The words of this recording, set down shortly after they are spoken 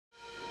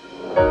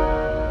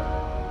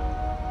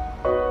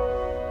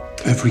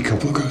Every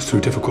couple goes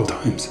through difficult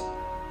times.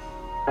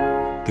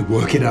 They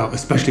work it out,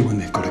 especially when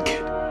they've got a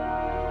kid.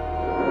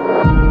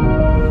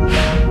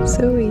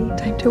 ZOE,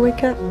 time to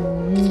wake up.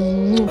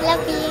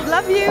 Love you.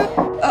 Love you.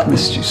 I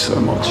missed you so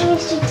much. I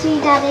miss you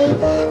too, Daddy.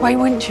 Why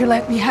wouldn't you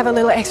let me have a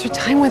little extra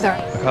time with her?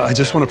 I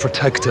just want to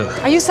protect her.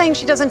 Are you saying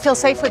she doesn't feel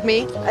safe with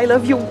me? I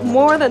love you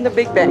more than the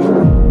Big Bang.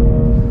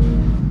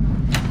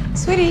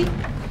 Sweetie,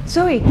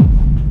 ZOE.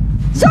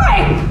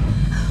 ZOE!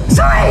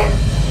 ZOE!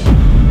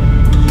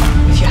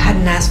 If you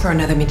hadn't asked for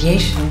another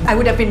mediation, I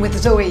would have been with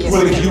ZOE yesterday.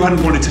 Well, if you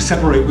hadn't wanted to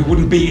separate, we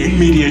wouldn't be in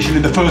mediation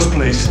in the first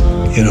place.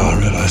 You know, I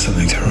realize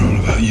something terrible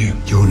about you.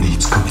 Your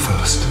needs come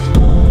first.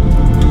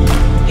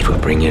 It will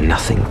bring you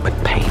nothing but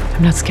pain.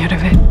 I'm not scared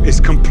of it. It's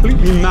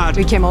completely mad.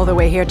 We came all the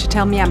way here to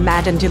tell me I'm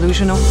mad and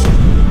delusional.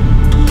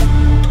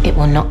 It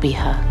will not be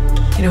her.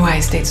 You know why I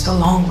stayed so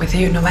long with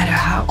you, no matter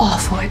how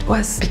awful it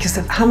was? Because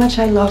of how much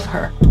I love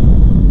her.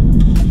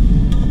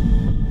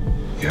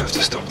 You have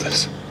to stop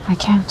this. I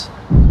can't.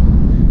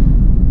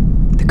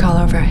 The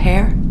color of her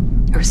hair,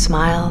 her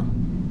smile.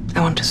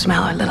 I want to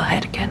smell her little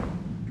head again.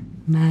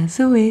 Ma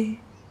ZOE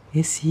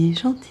est si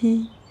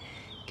gentille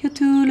que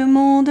tout le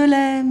monde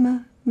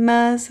l'aime.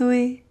 Ma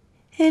ZOE,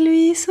 et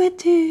lui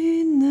souhaite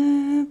une